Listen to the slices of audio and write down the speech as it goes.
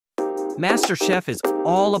MasterChef is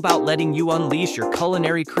all about letting you unleash your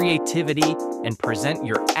culinary creativity and present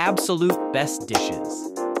your absolute best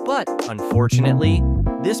dishes. But, unfortunately,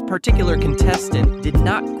 this particular contestant did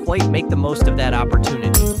not quite make the most of that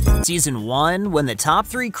opportunity. Season 1, when the top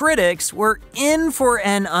 3 critics were in for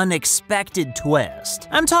an unexpected twist.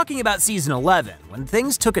 I'm talking about Season 11, when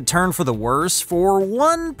things took a turn for the worse for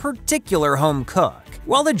one particular home cook.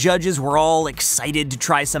 While the judges were all excited to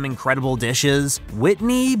try some incredible dishes,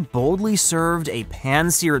 Whitney boldly served a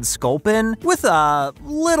pan-seared sculpin with a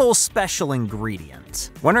little special ingredient.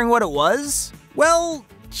 Wondering what it was? Well,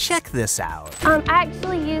 check this out. I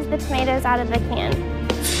actually used the tomatoes out of the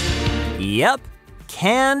can. Yep,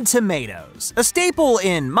 canned tomatoes. A staple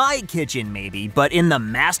in my kitchen maybe, but in the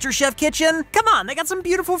MasterChef kitchen? Come on, they got some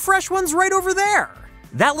beautiful fresh ones right over there.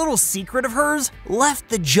 That little secret of hers left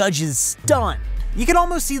the judges stunned. You could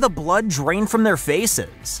almost see the blood drain from their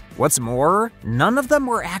faces. What's more, none of them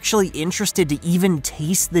were actually interested to even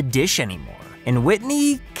taste the dish anymore. And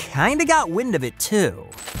Whitney kinda got wind of it too.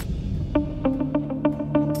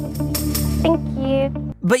 Thank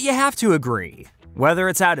you. But you have to agree. Whether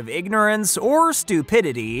it's out of ignorance or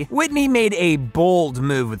stupidity, Whitney made a bold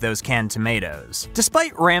move with those canned tomatoes.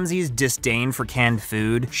 Despite Ramsey's disdain for canned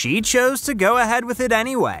food, she chose to go ahead with it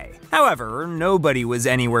anyway. However, nobody was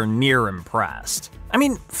anywhere near impressed. I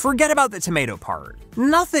mean, forget about the tomato part.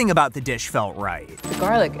 Nothing about the dish felt right. The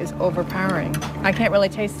garlic is overpowering. I can't really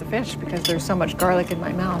taste the fish because there's so much garlic in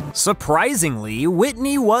my mouth. Surprisingly,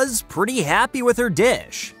 Whitney was pretty happy with her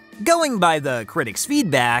dish. Going by the critics'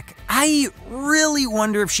 feedback, I really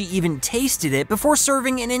wonder if she even tasted it before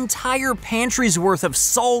serving an entire pantry's worth of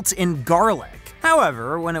salt and garlic.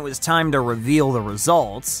 However, when it was time to reveal the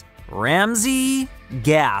results, Ramsey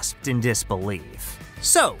gasped in disbelief.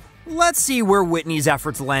 So, let's see where Whitney's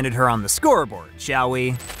efforts landed her on the scoreboard, shall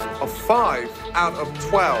we? A 5 out of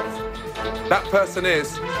 12. That person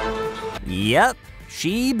is... Yep,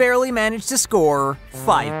 she barely managed to score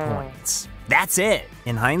 5 points. That's it.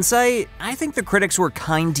 In hindsight, I think the critics were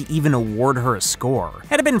kind to even award her a score.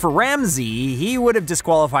 Had it been for Ramsey, he would have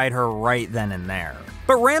disqualified her right then and there.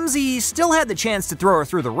 But Ramsey still had the chance to throw her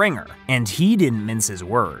through the ringer, and he didn't mince his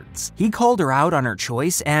words. He called her out on her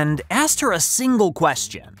choice and asked her a single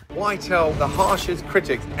question. Why tell the harshest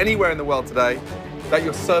critics anywhere in the world today that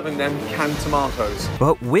you're serving them canned tomatoes?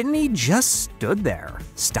 But Whitney just stood there,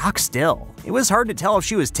 stock still. It was hard to tell if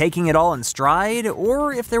she was taking it all in stride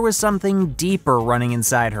or if there was something deeper running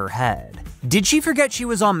inside her head. Did she forget she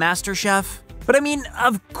was on MasterChef? But I mean,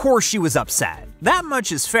 of course she was upset. That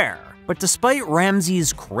much is fair. But despite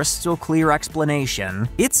Ramsey's crystal clear explanation,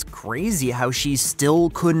 it's crazy how she still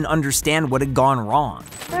couldn't understand what had gone wrong.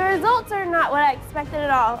 The results are not what I expected at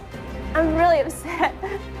all. I'm really upset.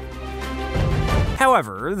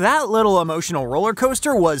 However, that little emotional roller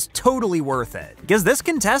coaster was totally worth it, because this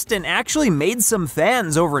contestant actually made some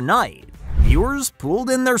fans overnight. Viewers pulled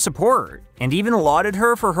in their support, and even lauded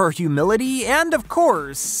her for her humility and, of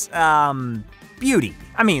course, beauty.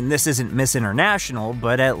 I mean, this isn't Miss International,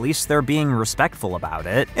 but at least they're being respectful about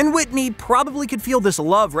it. And Whitney probably could feel this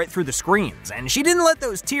love right through the screens, and she didn't let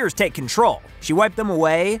those tears take control. She wiped them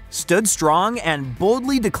away, stood strong, and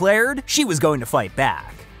boldly declared she was going to fight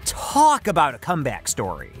back. Talk about a comeback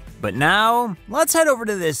story. But now, let's head over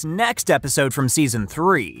to this next episode from Season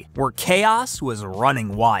 3, where chaos was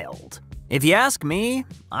running wild. If you ask me,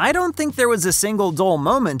 I don't think there was a single dull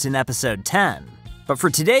moment in Episode 10. But for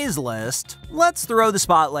today's list, let's throw the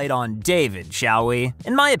spotlight on David, shall we?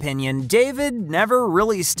 In my opinion, David never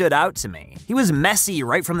really stood out to me. He was messy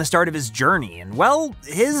right from the start of his journey, and well,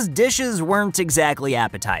 his dishes weren't exactly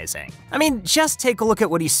appetizing. I mean, just take a look at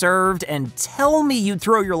what he served and tell me you'd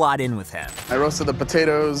throw your lot in with him. I roasted the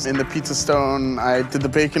potatoes in the pizza stone, I did the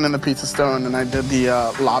bacon in the pizza stone, and I did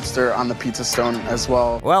the lobster on the pizza stone as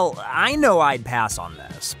well. Well, I know I'd pass on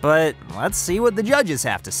this, but let's see what the judges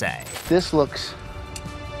have to say. This looks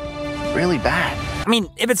really bad. I mean,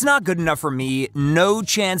 if it's not good enough for me, no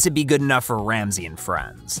chance it'd be good enough for Ramsey and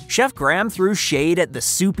friends. Chef Graham threw shade at the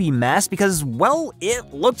soupy mess because, well,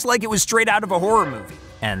 it looked like it was straight out of a horror movie.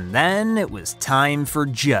 And then it was time for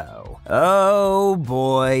Joe. Oh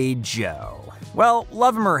boy, Joe. Well,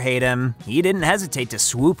 love him or hate him, he didn't hesitate to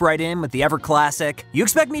swoop right in with the ever-classic, "You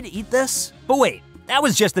expect me to eat this?" But wait, that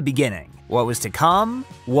was just the beginning. What was to come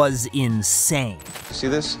was insane. See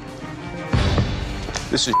this?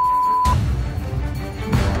 This is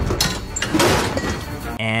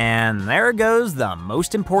And there goes the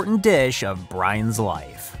most important dish of Brian's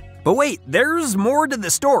life. But wait, there's more to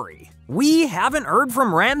the story. We haven't heard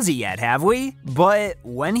from Ramsey yet, have we? But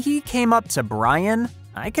when he came up to Brian,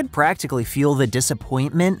 I could practically feel the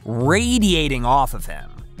disappointment radiating off of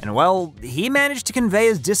him. And well, he managed to convey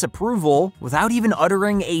his disapproval without even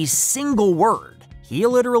uttering a single word. He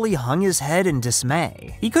literally hung his head in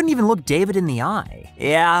dismay. He couldn't even look David in the eye.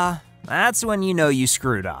 Yeah, that's when you know you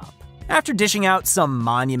screwed up. After dishing out some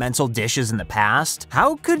monumental dishes in the past,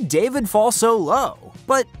 how could David fall so low?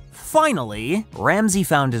 But finally, Ramsay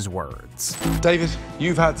found his words. David,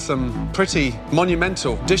 you've had some pretty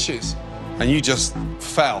monumental dishes, and you just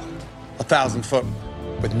fell 1,000 foot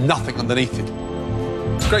with nothing underneath it.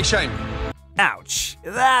 It's a great shame. Ouch,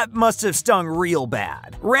 that must have stung real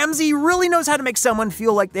bad. Ramsay really knows how to make someone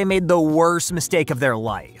feel like they made the worst mistake of their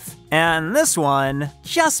life. And this one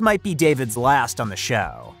just might be David's last on the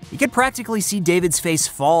show. You could practically see David's face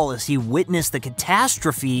fall as he witnessed the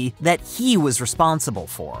catastrophe that he was responsible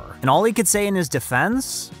for. And all he could say in his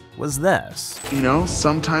defense was this. You know,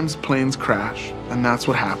 sometimes planes crash, and that's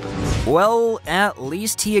what happens. Well, at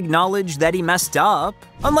least he acknowledged that he messed up,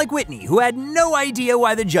 unlike Whitney, who had no idea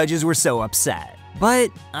why the judges were so upset.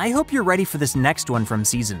 But I hope you're ready for this next one from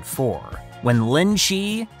season 4, when Lin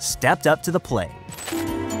Chi stepped up to the plate.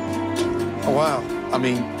 Oh, wow. I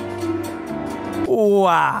mean...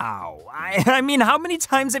 Wow. I mean, how many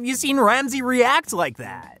times have you seen Ramsay react like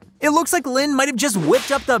that? It looks like Lin might have just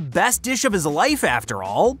whipped up the best dish of his life after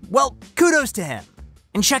all. Well, kudos to him.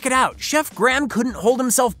 And check it out, Chef Graham couldn't hold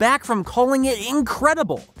himself back from calling it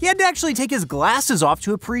incredible. He had to actually take his glasses off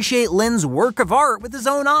to appreciate Lin's work of art with his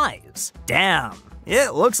own eyes. Damn,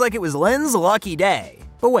 it looks like it was Lin's lucky day.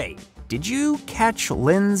 But wait, did you catch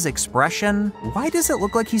Lin's expression? Why does it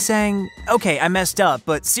look like he's saying, okay, I messed up,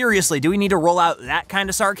 but seriously, do we need to roll out that kind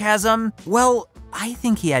of sarcasm? Well, I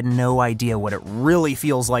think he had no idea what it really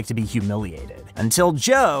feels like to be humiliated, until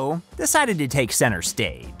Joe decided to take center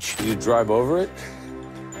stage. Did you drive over it?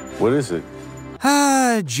 What is it?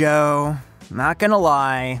 Joe, not gonna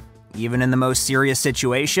lie, even in the most serious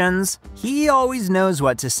situations, he always knows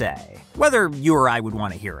what to say, whether you or I would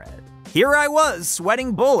want to hear it. Here I was,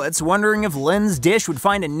 sweating bullets, wondering if Lin's dish would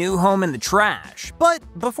find a new home in the trash. But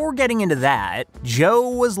before getting into that, Joe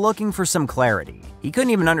was looking for some clarity. He couldn't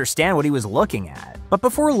even understand what he was looking at. But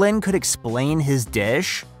before Lin could explain his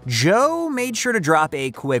dish, Joe made sure to drop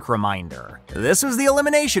a quick reminder. This was the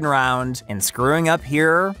elimination round, and screwing up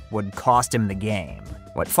here would cost him the game.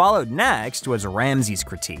 What followed next was Ramsay's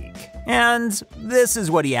critique. And this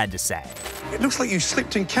is what he had to say. It looks like you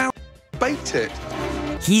slipped and baked it.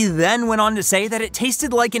 He then went on to say that it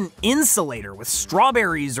tasted like an insulator with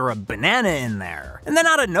strawberries or a banana in there. And then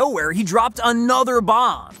out of nowhere, he dropped another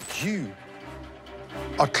bomb. You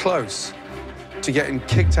are close to getting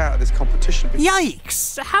kicked out of this competition.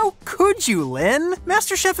 Yikes! How could you, Lin?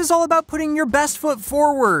 MasterChef is all about putting your best foot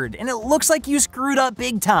forward, and it looks like you screwed up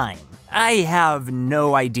big time. I have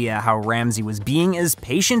no idea how Ramsay was being as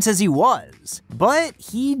patient as he was, but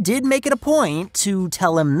he did make it a point to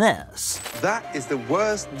tell him this. That is the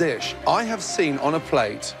worst dish I have seen on a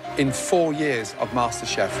plate in 4 years of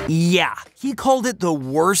MasterChef. Yeah, he called it the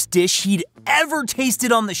worst dish he'd ever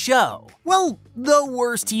tasted on the show. Well, the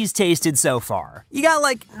worst he's tasted so far. You got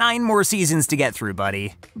like 9 more seasons to get through,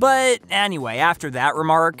 buddy. But anyway, after that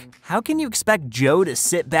remark, how can you expect Joe to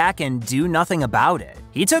sit back and do nothing about it?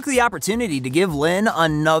 He took the opportunity to give Lin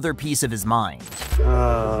another piece of his mind.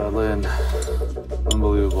 Lin,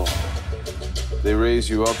 unbelievable. They raise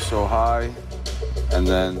you up so high, and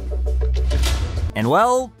then... And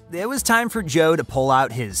well, it was time for Joe to pull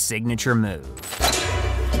out his signature move.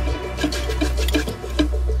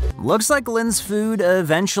 Looks like Lin's food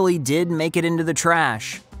eventually did make it into the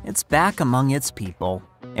trash. It's back among its people.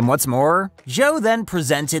 And what's more, Joe then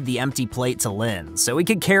presented the empty plate to Lin so he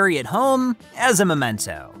could carry it home as a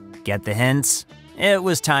memento. Get the hint? It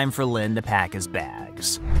was time for Lin to pack his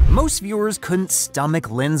bags. Most viewers couldn't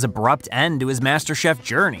stomach Lin's abrupt end to his MasterChef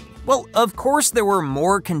journey. Well, of course there were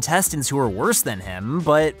more contestants who were worse than him,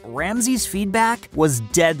 but Ramsay's feedback was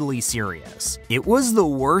deadly serious. It was the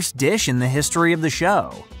worst dish in the history of the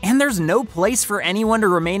show. And there's no place for anyone to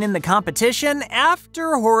remain in the competition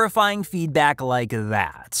after horrifying feedback like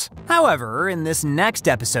that. However, in this next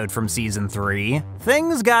episode from season 3,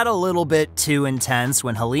 things got a little bit too intense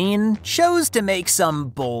when Helene chose to make some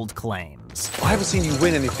bold claims. I haven't seen you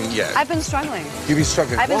win anything yet. I've been struggling. You've been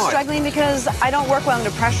struggling. I've been Why? struggling because I don't work well under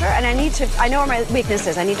pressure, and I know where my weakness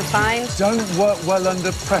is. I need to find... Don't work well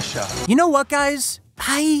under pressure. You know what, guys?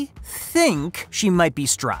 I think she might be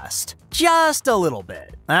stressed. Just a little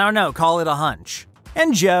bit. I don't know, call it a hunch.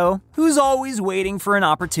 And Joe, who's always waiting for an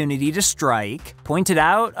opportunity to strike, pointed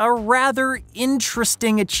out a rather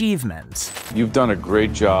interesting achievement. You've done a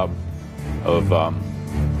great job of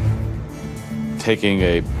taking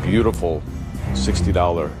a beautiful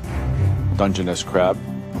 $60 Dungeness crab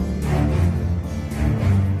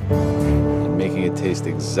making it taste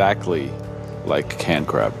exactly like canned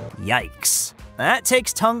crab. Yikes. That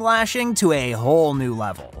takes tongue lashing to a whole new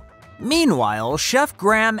level. Meanwhile, Chef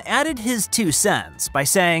Graham added his 2 cents by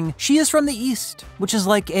saying she is from the East, which is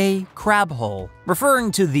like a crab hole,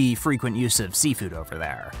 referring to the frequent use of seafood over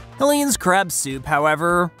there. Helene's crab soup,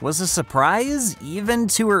 however, was a surprise even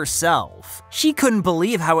to herself. She couldn't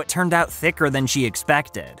believe how it turned out thicker than she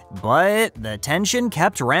expected, but the tension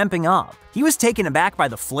kept ramping up. He was taken aback by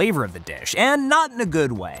the flavor of the dish, and not in a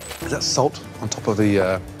good way. Is that salt on top of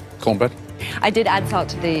the cornbread? I did add salt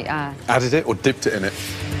to the. Added it or dipped it in it?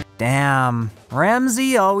 Damn,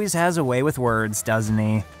 Ramsay always has a way with words, doesn't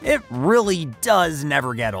he? It really does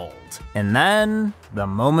never get old. And then, the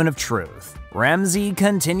moment of truth. Ramsay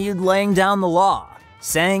continued laying down the law,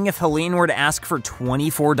 saying if Helene were to ask for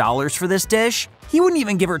 $24 for this dish, he wouldn't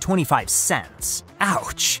even give her 25 cents.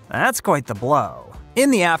 Ouch, that's quite the blow. In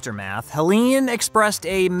the aftermath, Helene expressed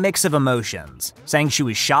a mix of emotions, saying she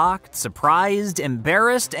was shocked, surprised,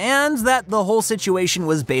 embarrassed, and that the whole situation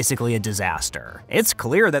was basically a disaster. It's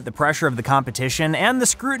clear that the pressure of the competition and the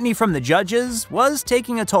scrutiny from the judges was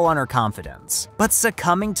taking a toll on her confidence. But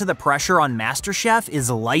succumbing to the pressure on MasterChef is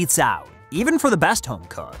lights out, even for the best home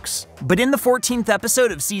cooks. But in the 14th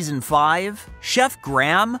episode of Season 5, Chef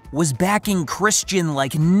Graham was backing Christian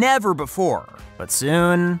like never before. But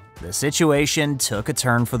soon, the situation took a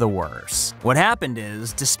turn for the worse. What happened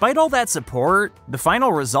is, despite all that support, the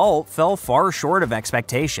final result fell far short of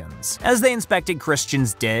expectations. As they inspected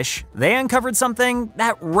Christian's dish, they uncovered something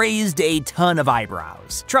that raised a ton of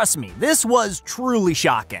eyebrows. Trust me, this was truly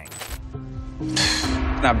shocking.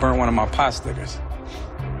 I burnt one of my pot stickers.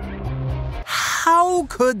 How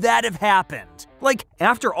could that have happened? Like,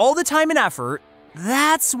 after all the time and effort,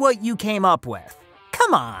 that's what you came up with.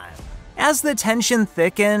 Come on. As the tension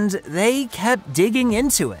thickened, they kept digging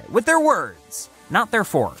into it with their words, not their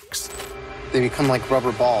forks. They become like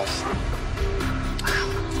rubber balls.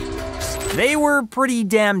 They were pretty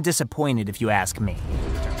damn disappointed, if you ask me.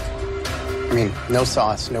 I mean, no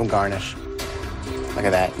sauce, no garnish. Look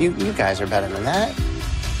at that. You guys are better than that.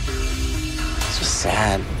 It's just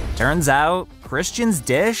sad. Turns out, Christian's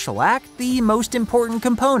dish lacked the most important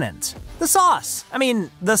component, the sauce. I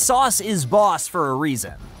mean, the sauce is boss for a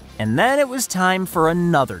reason. And then it was time for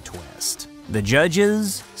another twist. The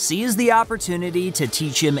judges seized the opportunity to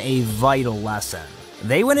teach him a vital lesson.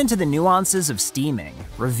 They went into the nuances of steaming,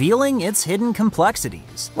 revealing its hidden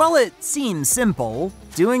complexities. While it seems simple,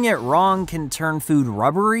 doing it wrong can turn food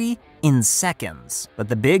rubbery in seconds. But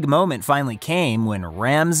the big moment finally came when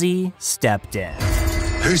Ramsay stepped in.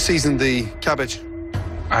 Who seasoned the cabbage?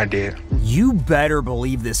 I did. You better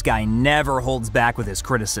believe this guy never holds back with his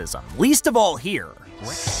criticism, least of all here.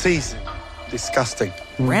 Seasoned. Disgusting.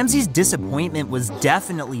 Ramsay's disappointment was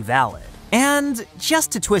definitely valid. And just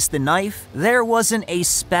to twist the knife, there wasn't a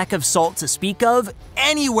speck of salt to speak of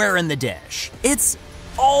anywhere in the dish. It's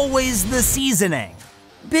always the seasoning.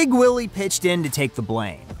 Big Willie pitched in to take the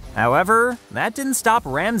blame. However, that didn't stop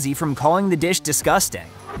Ramsay from calling the dish disgusting.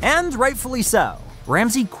 And rightfully so.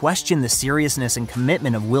 Ramsay questioned the seriousness and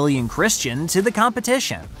commitment of Willie and Christian to the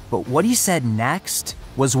competition. But what he said next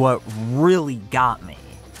was what really got me.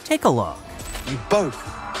 Take a look. You both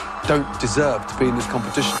don't deserve to be in this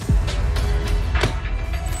competition.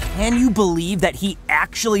 Can you believe that he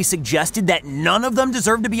actually suggested that none of them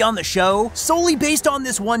deserve to be on the show, solely based on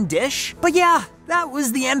this one dish? But yeah, that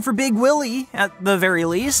was the end for Big Willie, at the very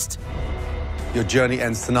least. Your journey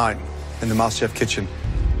ends tonight in the MasterChef kitchen.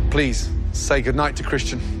 Please, say goodnight to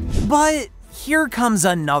Christian. But here comes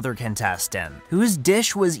another contestant, whose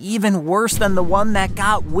dish was even worse than the one that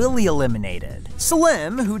got Willie eliminated.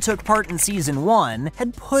 Slim, who took part in Season 1,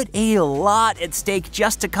 had put a lot at stake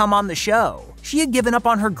just to come on the show. She had given up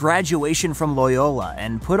on her graduation from Loyola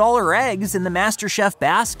and put all her eggs in the MasterChef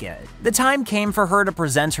basket. The time came for her to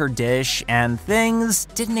present her dish, and things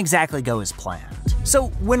didn't exactly go as planned. So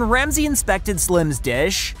when Ramsay inspected Slim's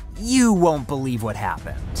dish, you won't believe what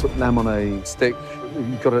happened. Put lamb on a stick,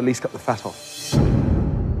 you've got to at least cut the fat off.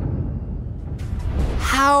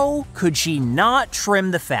 How could she not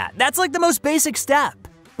trim the fat? That's like the most basic step.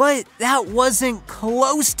 But that wasn't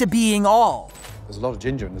close to being all. There's a lot of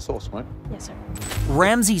ginger in the sauce, right? Yes, sir.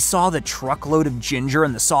 Ramsay saw the truckload of ginger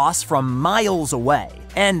in the sauce from miles away,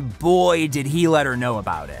 and boy did he let her know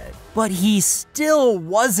about it. But he still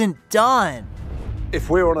wasn't done. If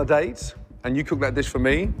we're on a date and you cook that dish for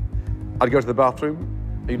me, I'd go to the bathroom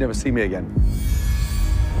and you'd never see me again.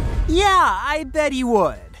 Yeah, I bet he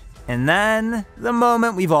would. And then, the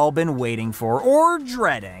moment we've all been waiting for, or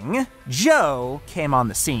dreading, Joe came on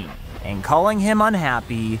the scene. And calling him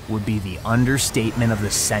unhappy would be the understatement of the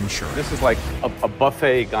century. This is like a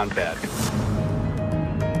buffet gone bad.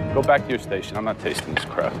 Go back to your station. I'm not tasting this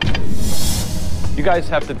crap. You guys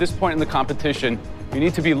have to, at this point in the competition, you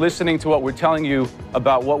need to be listening to what we're telling you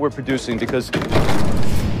about what we're producing because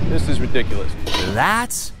this is ridiculous.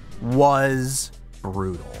 That was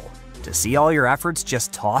brutal. To see all your efforts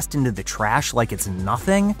just tossed into the trash like it's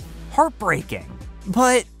nothing? Heartbreaking.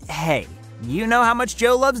 But hey, you know how much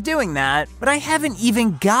Joe loves doing that, but I haven't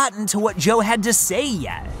even gotten to what Joe had to say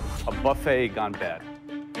yet. A buffet gone bad.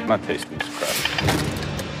 I'm not tasting this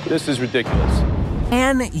crap. This is ridiculous.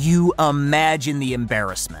 Can you imagine the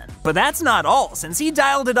embarrassment? But that's not all, since he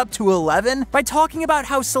dialed it up to 11 by talking about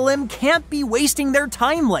how Salim can't be wasting their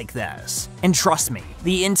time like this. And trust me,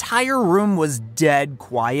 the entire room was dead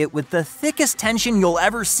quiet with the thickest tension you'll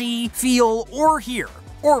ever see, feel, or hear.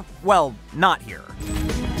 Or, well, not hear.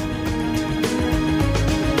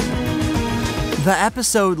 The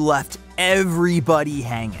episode left everybody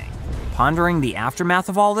hanging, pondering the aftermath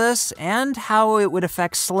of all this and how it would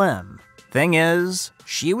affect Slim. Thing is,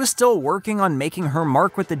 she was still working on making her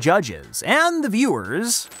mark with the judges and the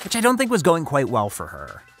viewers, which I don't think was going quite well for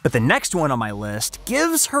her. But the next one on my list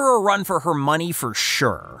gives her a run for her money for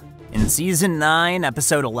sure. In Season 9,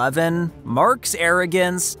 Episode 11, Mark's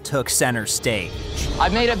arrogance took center stage.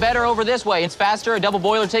 I've made it better over this way. It's faster, a double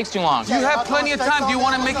boiler takes too long. You have plenty of time. Do you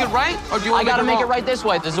want to make it right, or do you want to I gotta make it right this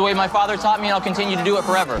way. This is the way my father taught me, and I'll continue to do it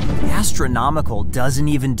forever. Astronomical doesn't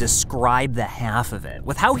even describe the half of it,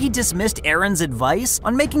 with how he dismissed Aaron's advice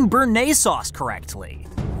on making béarnaise sauce correctly.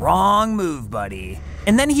 Wrong move, buddy.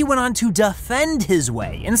 And then he went on to defend his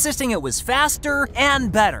way, insisting it was faster and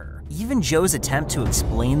better. Even Joe's attempt to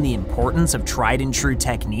explain the importance of tried-and-true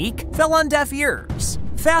technique fell on deaf ears.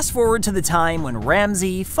 Fast forward to the time when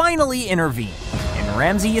Ramsay finally intervened. And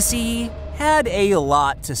Ramsay, you see, had a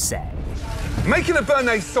lot to say. Making a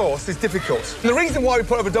béarnaise sauce is difficult. And the reason why we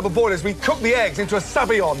put over double boil is we cook the eggs into a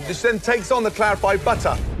sabayon, which then takes on the clarified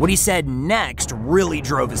butter. What he said next really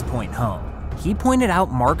drove his point home. He pointed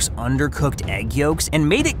out Mark's undercooked egg yolks and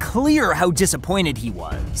made it clear how disappointed he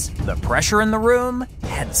was. The pressure in the room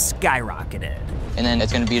had skyrocketed. And then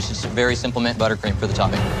it's gonna be just very simple mint buttercream for the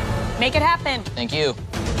topping. Make it happen. Thank you.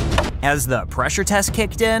 As the pressure test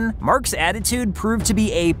kicked in, Mark's attitude proved to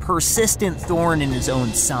be a persistent thorn in his own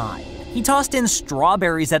side. He tossed in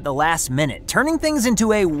strawberries at the last minute, turning things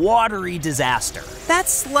into a watery disaster.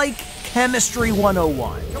 That's like Chemistry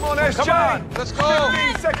 101. Come on, SJ. Come on. Let's go.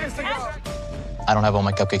 15 seconds to go. I don't have all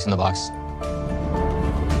my cupcakes in the box.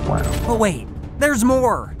 But wait, there's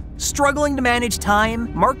more. Struggling to manage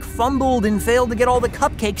time, Mark fumbled and failed to get all the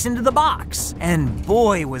cupcakes into the box. And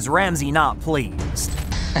boy, was Ramsay not pleased.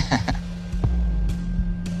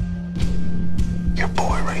 Your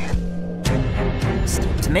boy right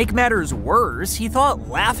here. To make matters worse, he thought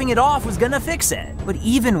laughing it off was gonna fix it. But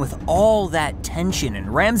even with all that tension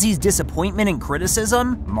and Ramsay's disappointment and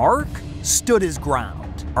criticism, Mark stood his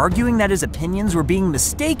ground, arguing that his opinions were being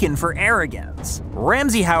mistaken for arrogance.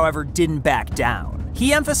 Ramsay, however, didn't back down.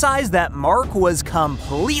 He emphasized that Mark was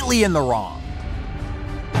completely in the wrong.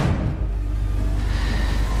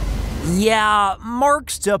 Yeah,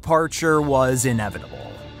 Mark's departure was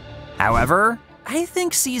inevitable. However, I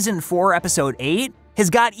think Season 4, Episode 8 has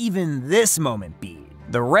got even this moment beat.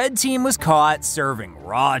 The red team was caught serving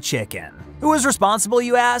raw chicken. Who was responsible,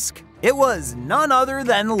 you ask? It was none other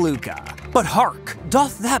than Luca. But hark,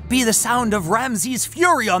 doth that be the sound of Ramsay's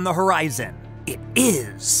fury on the horizon? It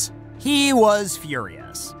is. He was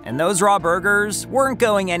furious, and those raw burgers weren't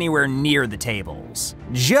going anywhere near the tables.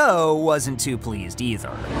 Joe wasn't too pleased either.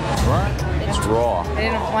 What? It's raw. I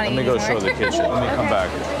didn't want to Let me go show the kitchen. Let me come back.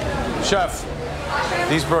 Chef,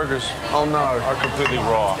 these burgers are completely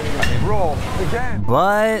raw. Raw again.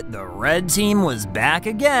 But the red team was back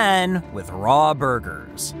again with raw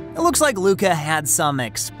burgers. It looks like Luca had some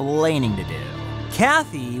explaining to do.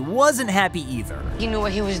 Kathy wasn't happy either. He knew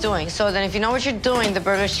what he was doing. So then if you know what you're doing, the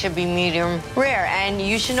burgers should be medium rare, and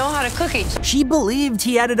you should know how to cook it. She believed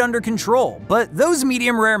he had it under control, but those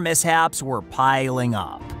medium rare mishaps were piling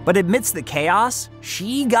up. But amidst the chaos,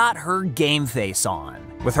 she got her game face on.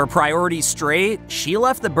 With her priorities straight, she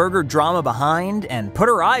left the burger drama behind and put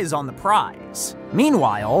her eyes on the prize.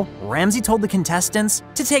 Meanwhile, Ramsay told the contestants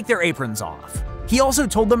to take their aprons off. He also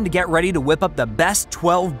told them to get ready to whip up the best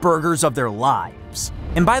 12 burgers of their lives.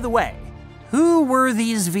 And by the way, who were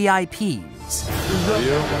these VIPs?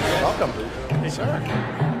 Welcome. Hey,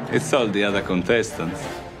 sir. It's all the other contestants.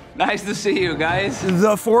 Nice to see you guys.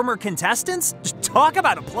 The former contestants? Talk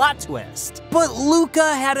about a plot twist. But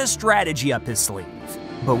Luca had a strategy up his sleeve.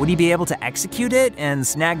 But would he be able to execute it and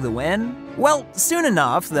snag the win? Well, soon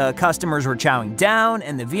enough, the customers were chowing down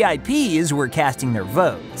and the VIPs were casting their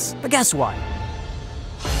votes. But guess what?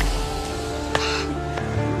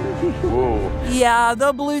 Whoa. Yeah,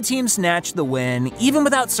 the blue team snatched the win, even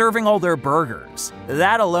without serving all their burgers.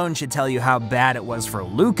 That alone should tell you how bad it was for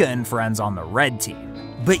Luca and friends on the red team.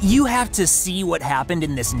 But you have to see what happened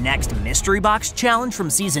in this next mystery box challenge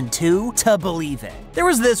from season 2 to believe it. There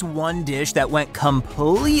was this one dish that went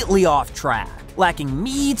completely off track, lacking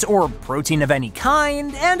meat or protein of any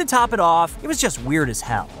kind, and to top it off, it was just weird as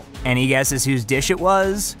hell. Any guesses whose dish it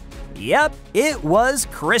was? Yep, it was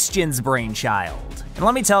Christian's brainchild. And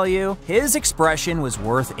let me tell you, his expression was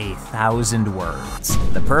worth 1,000 words.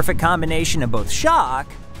 The perfect combination of both shock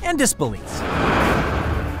and disbelief.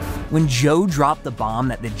 When Joe dropped the bomb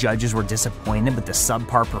that the judges were disappointed with the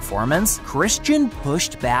subpar performance, Christian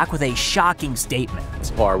pushed back with a shocking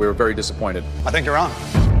statement. We were very disappointed. I think you're wrong.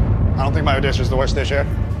 I don't think my dish is the worst dish here.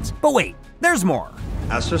 But wait, there's more.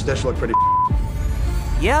 Esther's dish looked pretty.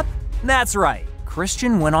 Yep, that's right.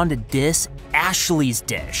 Christian went on to diss Ashley's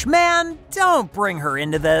dish. Man, don't bring her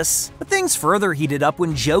into this. But things further heated up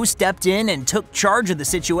when Joe stepped in and took charge of the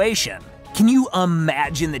situation. Can you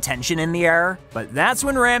imagine the tension in the air? But that's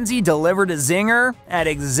when Ramsay delivered a zinger at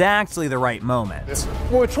exactly the right moment.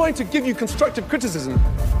 Well, we're trying to give you constructive criticism.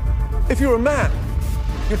 If you're a man,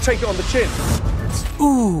 you take it on the chin.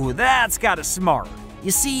 Ooh, that's gotta smart.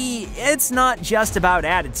 You see, it's not just about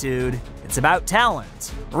attitude, it's about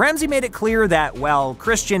talent. Ramsay made it clear that while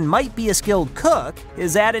Christian might be a skilled cook,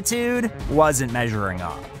 his attitude wasn't measuring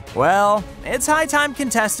up. Well, it's high time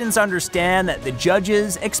contestants understand that the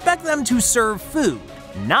judges expect them to serve food,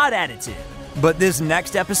 not attitude. But this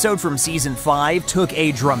next episode from season 5 took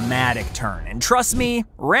a dramatic turn, and trust me,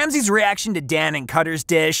 Ramsay's reaction to Dan and Cutter's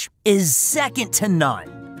dish is second to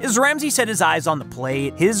none. As Ramsay set his eyes on the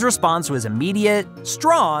plate, his response was immediate,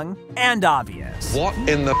 strong, and obvious. What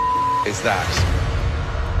in the is that?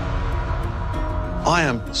 I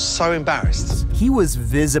am so embarrassed. He was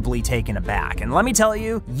visibly taken aback, and let me tell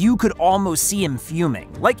you, you could almost see him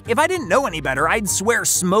fuming. Like, if I didn't know any better, I'd swear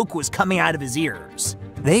smoke was coming out of his ears.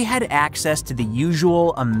 They had access to the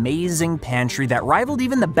usual amazing pantry that rivaled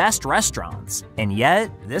even the best restaurants, and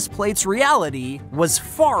yet, this plate's reality was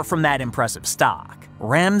far from that impressive stock.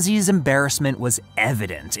 Ramsay's embarrassment was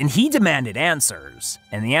evident, and he demanded answers.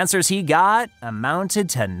 And the answers he got amounted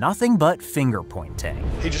to nothing but finger-pointing.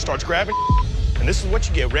 He just starts grabbing, and this is what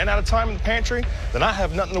you get. Ran out of time in the pantry, then I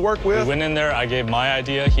have nothing to work with. We went in there, I gave my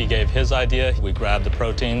idea, he gave his idea. We grabbed the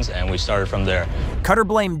proteins, and we started from there. Cutter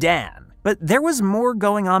blamed Dan, but there was more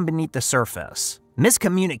going on beneath the surface.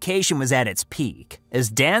 Miscommunication was at its peak, as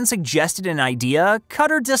Dan suggested an idea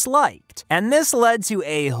Cutter disliked, and this led to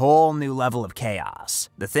a whole new level of chaos.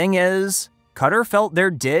 The thing is, Cutter felt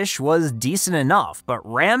their dish was decent enough, but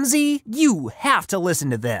Ramsay, you have to listen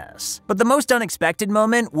to this. But the most unexpected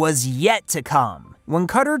moment was yet to come. When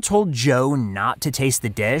Cutter told Joe not to taste the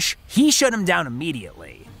dish, he shut him down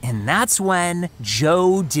immediately. And that's when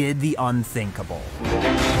Joe did the unthinkable.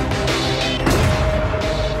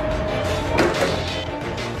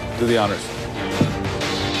 Do the honors.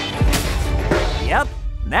 Yep,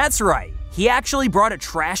 that's right. He actually brought a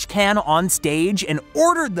trash can on stage and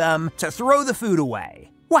ordered them to throw the food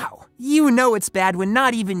away. Wow, you know it's bad when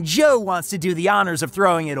not even Joe wants to do the honors of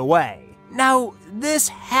throwing it away. Now, this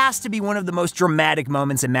has to be one of the most dramatic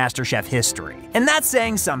moments in MasterChef history, and that's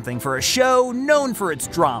saying something for a show known for its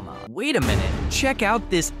drama. Wait a minute, check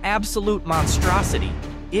out this absolute monstrosity.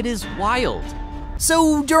 It is wild.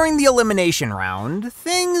 So during the elimination round,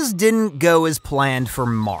 things didn't go as planned for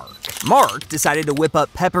Mark. Mark decided to whip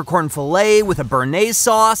up peppercorn fillet with a béarnaise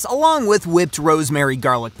sauce along with whipped rosemary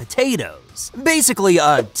garlic potatoes. Basically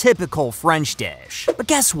a typical French dish. But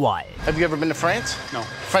guess what? Have you ever been to France? No.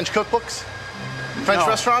 French cookbooks? French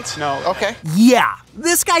restaurants? No. Okay. Yeah,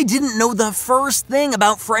 this guy didn't know the first thing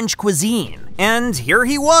about French cuisine. And here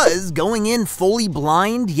he was, going in fully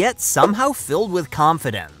blind, yet somehow filled with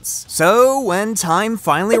confidence. So when time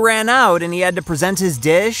finally ran out and he had to present his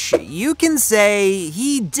dish, you can say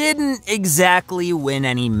he didn't exactly win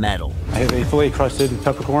any medal. I have a filet crusted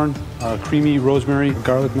peppercorn, creamy rosemary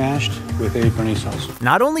garlic mashed with a béarnaise sauce.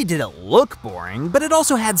 Not only did it look boring, but it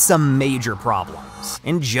also had some major problems.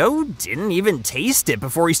 And Joe didn't even taste it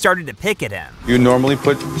before he started to pick at him. You normally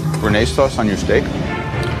put béarnaise sauce on your steak?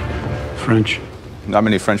 French. Not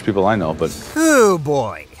many French people I know, but... Oh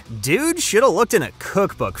boy. Dude should have looked in a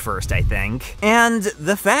cookbook first, I think. And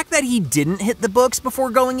the fact that he didn't hit the books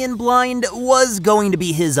before going in blind was going to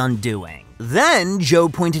be his undoing. Then Joe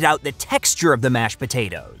pointed out the texture of the mashed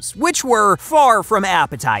potatoes, which were far from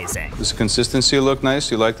appetizing. Does the consistency look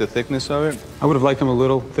nice? You like the thickness of it? I would have liked them a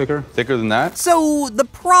little thicker. Thicker than that? So the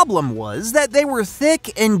problem was that they were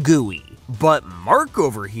thick and gooey. But Mark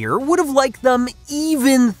over here would have liked them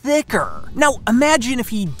even thicker. Now, imagine if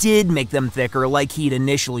he did make them thicker like he'd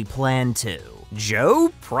initially planned to.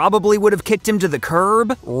 Joe probably would have kicked him to the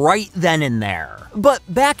curb right then and there. But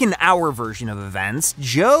back in our version of events,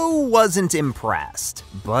 Joe wasn't impressed.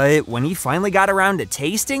 But when he finally got around to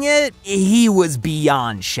tasting it, he was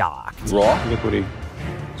beyond shocked. Raw? Liquidy.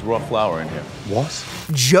 It's raw flour in here. What?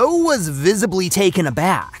 Joe was visibly taken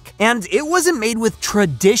aback, and it wasn't made with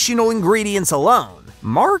traditional ingredients alone.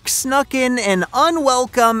 Mark snuck in an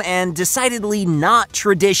unwelcome and decidedly not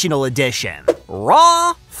traditional addition: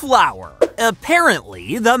 raw flour.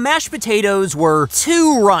 Apparently, the mashed potatoes were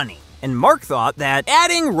too runny, and Mark thought that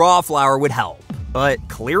adding raw flour would help. But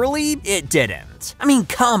clearly, it didn't. I mean,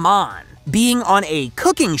 come on. Being on a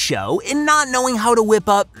cooking show and not knowing how to whip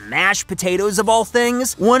up mashed potatoes of all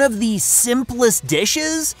things, one of the simplest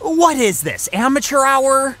dishes? What is this, amateur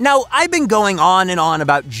hour? Now, I've been going on and on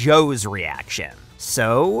about Joe's reaction.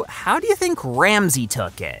 So, how do you think Ramsay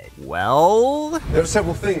took it? Well, there are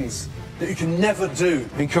several things that you can never do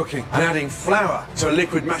in cooking, and adding flour to a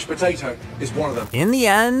liquid mashed potato is one of them. In the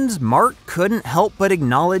end, Mark couldn't help but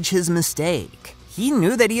acknowledge his mistake. He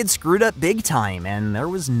knew that he had screwed up big time, and there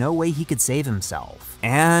was no way he could save himself.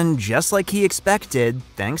 And just like he expected,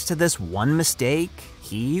 thanks to this one mistake,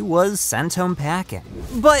 he was sent home packing.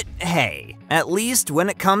 But hey, at least when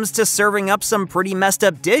it comes to serving up some pretty messed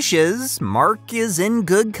up dishes, Mark is in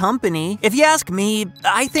good company. If you ask me,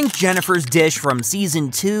 I think Jennifer's dish from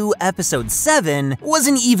Season 2, Episode 7 was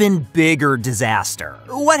an even bigger disaster.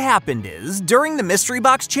 What happened is, during the Mystery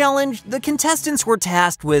Box Challenge, the contestants were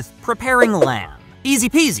tasked with preparing lamb. Easy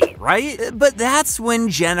peasy, right? But that's when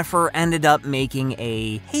Jennifer ended up making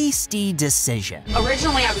a hasty decision.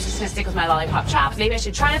 Originally, I was just gonna stick with my lollipop chops. Maybe I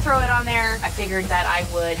should try to throw it on there. I figured that I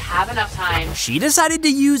would have enough time. She decided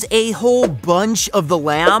to use a whole bunch of the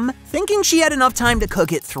lamb, thinking she had enough time to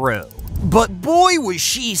cook it through. But boy, was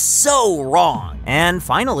she so wrong. And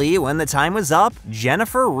finally, when the time was up,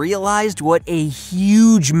 Jennifer realized what a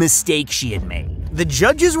huge mistake she had made. The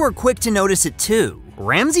judges were quick to notice it too.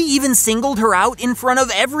 Ramsay even singled her out in front of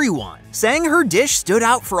everyone, saying her dish stood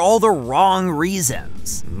out for all the wrong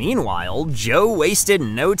reasons. Meanwhile, Joe wasted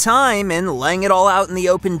no time in laying it all out in the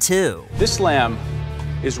open too. This lamb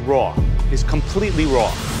is raw. It's completely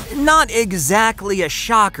raw. Not exactly a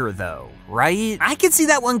shocker though, right? I could see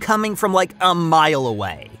that one coming from like a mile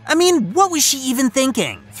away. I mean, what was she even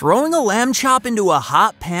thinking? Throwing a lamb chop into a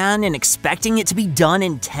hot pan and expecting it to be done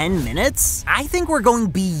in 10 minutes? I think we're going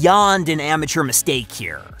beyond an amateur mistake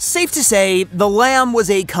here. Safe to say, the lamb was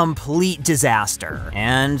a complete disaster.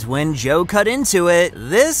 And when Joe cut into it,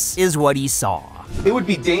 this is what he saw. It would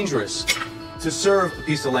be dangerous to serve a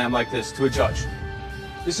piece of lamb like this to a judge.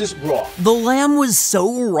 This is raw. The lamb was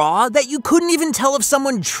so raw that you couldn't even tell if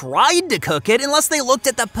someone tried to cook it unless they looked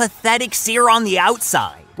at the pathetic sear on the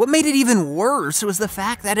outside. What made it even worse was the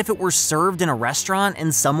fact that if it were served in a restaurant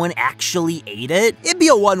and someone actually ate it, it'd be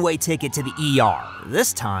a one-way ticket to the ER.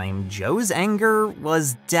 This time, Joe's anger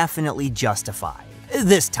was definitely justified.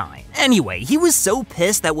 This time. Anyway, he was so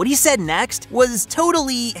pissed that what he said next was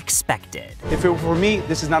totally expected. If it were for me,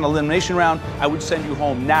 this is not an elimination round. I would send you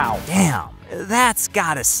home now. Damn, that's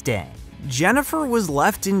gotta sting. Jennifer was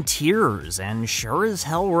left in tears and sure as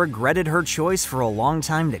hell regretted her choice for a long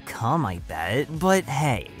time to come, I bet. But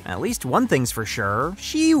hey, at least one thing's for sure,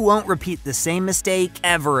 she won't repeat the same mistake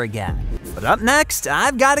ever again. But up next,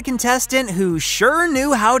 I've got a contestant who sure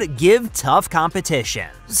knew how to give tough competition.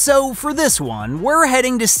 So for this one, we're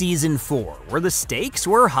heading to Season 4, where the stakes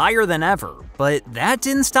were higher than ever. But that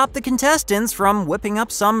didn't stop the contestants from whipping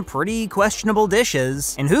up some pretty questionable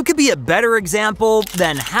dishes. And who could be a better example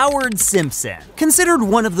than Howard Simpson? Considered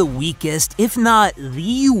one of the weakest, if not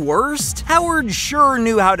the worst, Howard sure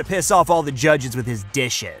knew how to piss off all the judges with his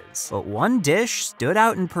dishes. But one dish stood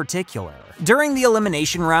out in particular. During the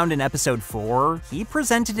elimination round in Episode 4, he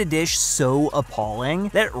presented a dish so appalling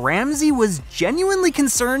that Ramsay was genuinely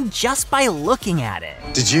concerned just by looking at it.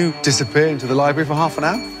 Did you disappear into the library for half an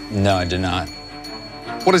hour? No, I did not.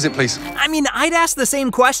 What is it, please? I mean, I'd ask the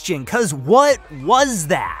same question, cause what was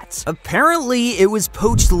that? Apparently, it was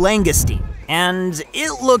poached langoustine, and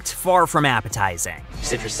it looked far from appetizing.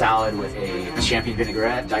 Citrus salad with a champagne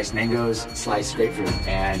vinaigrette, diced mangoes, sliced grapefruit,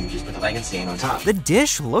 and just put the langoustine on top. The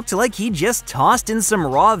dish looked like he just tossed in some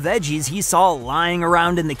raw veggies he saw lying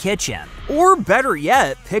around in the kitchen. Or better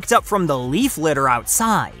yet, picked up from the leaf litter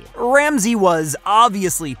outside. Ramsay was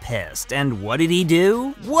obviously pissed, and what did he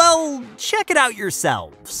do? Well, check it out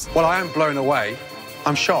yourselves. Well, I am blown away.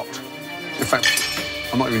 I'm shocked. In fact,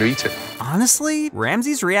 I'm not even gonna eat it. Honestly,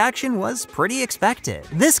 Ramsey's reaction was pretty expected.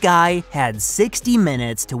 This guy had 60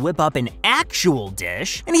 minutes to whip up an actual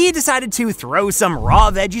dish, and he decided to throw some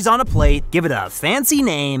raw veggies on a plate, give it a fancy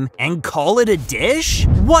name, and call it a dish?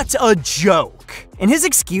 What a joke! And his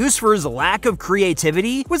excuse for his lack of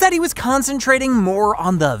creativity was that he was concentrating more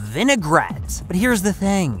on the vinaigrette. But here's the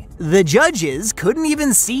thing, the judges couldn't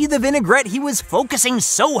even see the vinaigrette he was focusing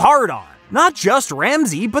so hard on. Not just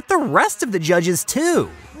Ramsey, but the rest of the judges too.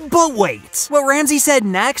 But wait, what Ramsey said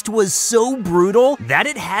next was so brutal that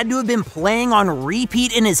it had to have been playing on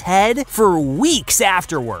repeat in his head for weeks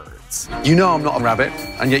afterwards. You know I'm not a rabbit,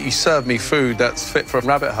 and yet you serve me food that's fit for a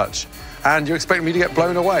rabbit hutch. And you're expecting me to get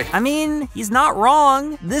blown away. I mean, he's not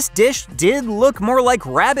wrong. This dish did look more like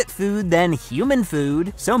rabbit food than human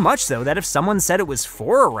food, so much so that if someone said it was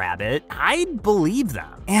for a rabbit, I'd believe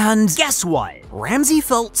them. And guess what? Ramsey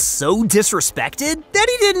felt so disrespected that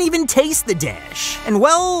he didn't even taste the dish. And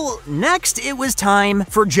well, next it was time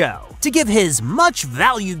for Joe to give his much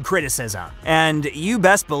valued criticism. And you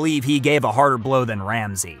best believe he gave a harder blow than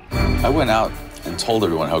Ramsey. I went out and told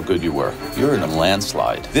everyone how good you were. You're in a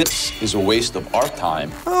landslide. This is a waste of our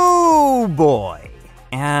time. Oh boy.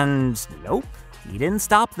 And nope, he didn't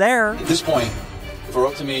stop there. At this point, if it were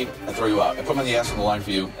up to me, I'd throw you out. I put my ass on the line for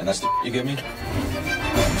you, and that's the you give me?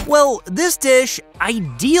 Well, this dish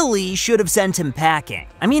ideally should have sent him packing.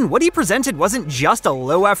 I mean, what he presented wasn't just a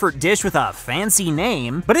low-effort dish with a fancy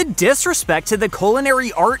name, but a disrespect to the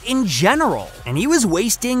culinary art in general. And he was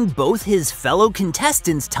wasting both his fellow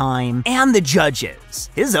contestants' time and the judges'.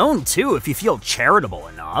 His own too, if you feel charitable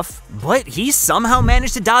enough. But he somehow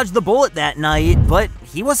managed to dodge the bullet that night, but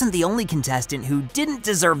he wasn't the only contestant who didn't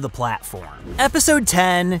deserve the platform. Episode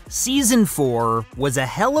 10, Season 4, was a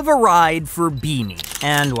hell of a ride for Beamy.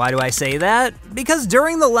 And why do I say that? Because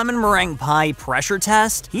during the lemon meringue pie pressure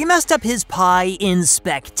test, he messed up his pie in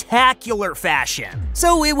spectacular fashion.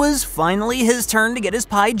 So it was finally his turn to get his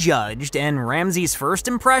pie judged, and Ramsey's first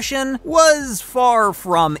impression was far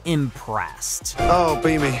from impressed. Oh,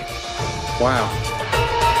 Beamy. Wow.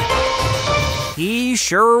 He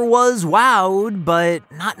sure was wowed, but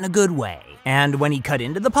not in a good way. And when he cut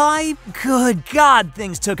into the pie, good God,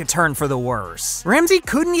 things took a turn for the worse. Ramsey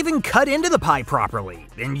couldn't even cut into the pie properly.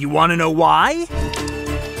 And you wanna know why?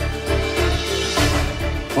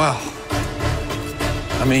 Wow.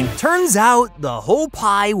 I mean, turns out the whole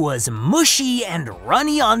pie was mushy and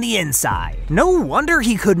runny on the inside. No wonder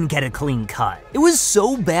he couldn't get a clean cut. It was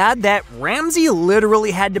so bad that Ramsey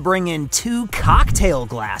literally had to bring in 2 cocktail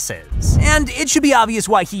glasses. And it should be obvious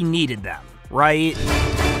why he needed them, right?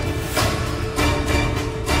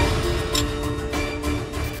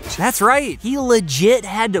 That's right, he legit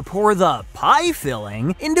had to pour the pie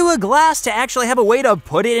filling into a glass to actually have a way to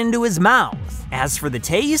put it into his mouth. As for the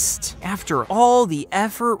taste, after all the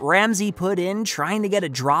effort Ramsey put in trying to get a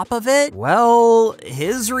drop of it, well,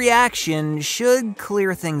 his reaction should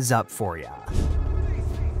clear things up for you.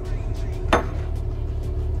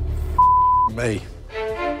 Me.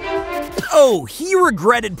 Oh, he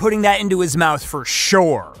regretted putting that into his mouth for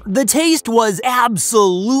sure. The taste was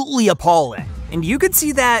absolutely appalling. And you could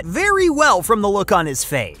see that very well from the look on his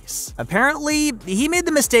face. Apparently, he made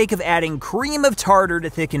the mistake of adding cream of tartar to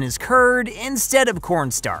thicken his curd instead of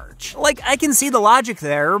cornstarch. Like, I can see the logic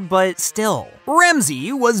there, but still.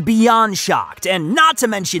 Ramsey was beyond shocked, and not to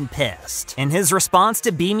mention pissed. And his response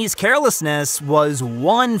to Beamy's carelessness was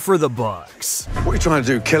one for the books. What are you trying to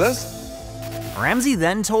do, kill us? Ramsey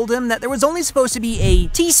then told him that there was only supposed to be a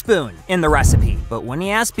teaspoon in the recipe, but when he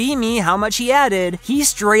asked Beamy how much he added, he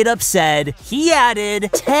straight up said he added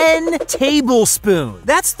 10 tablespoons.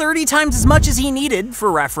 That's 30 times as much as he needed,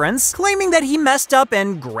 for reference, claiming that he messed up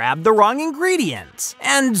and grabbed the wrong ingredient.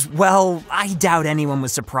 And, well, I doubt anyone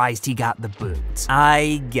was surprised he got the boot.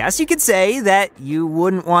 I guess you could say that you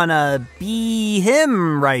wouldn't wanna be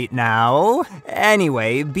him right now.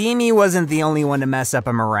 Anyway, Beamy wasn't the only one to mess up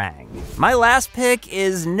a meringue. My last pick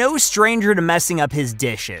is no stranger to messing up his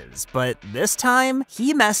dishes, but this time,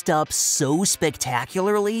 he messed up so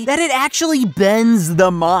spectacularly that it actually bends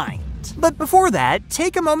the mind. But before that,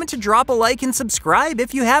 take a moment to drop a like and subscribe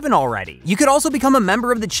if you haven't already. You could also become a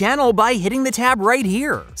member of the channel by hitting the tab right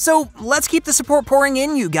here. So let's keep the support pouring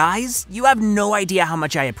in, you guys. You have no idea how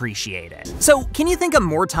much I appreciate it. So can you think of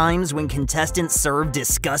more times when contestants serve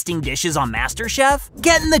disgusting dishes on MasterChef?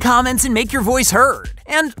 Get in the comments and make your voice heard.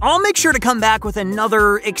 And I'll make sure to come back with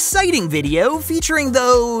another exciting video featuring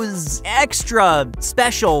those extra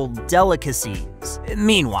special delicacies.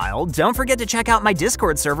 Meanwhile, don't forget to check out my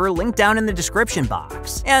Discord server linked down in the description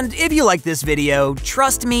box. And if you like this video,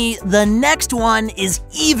 trust me, the next one is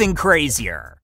even crazier.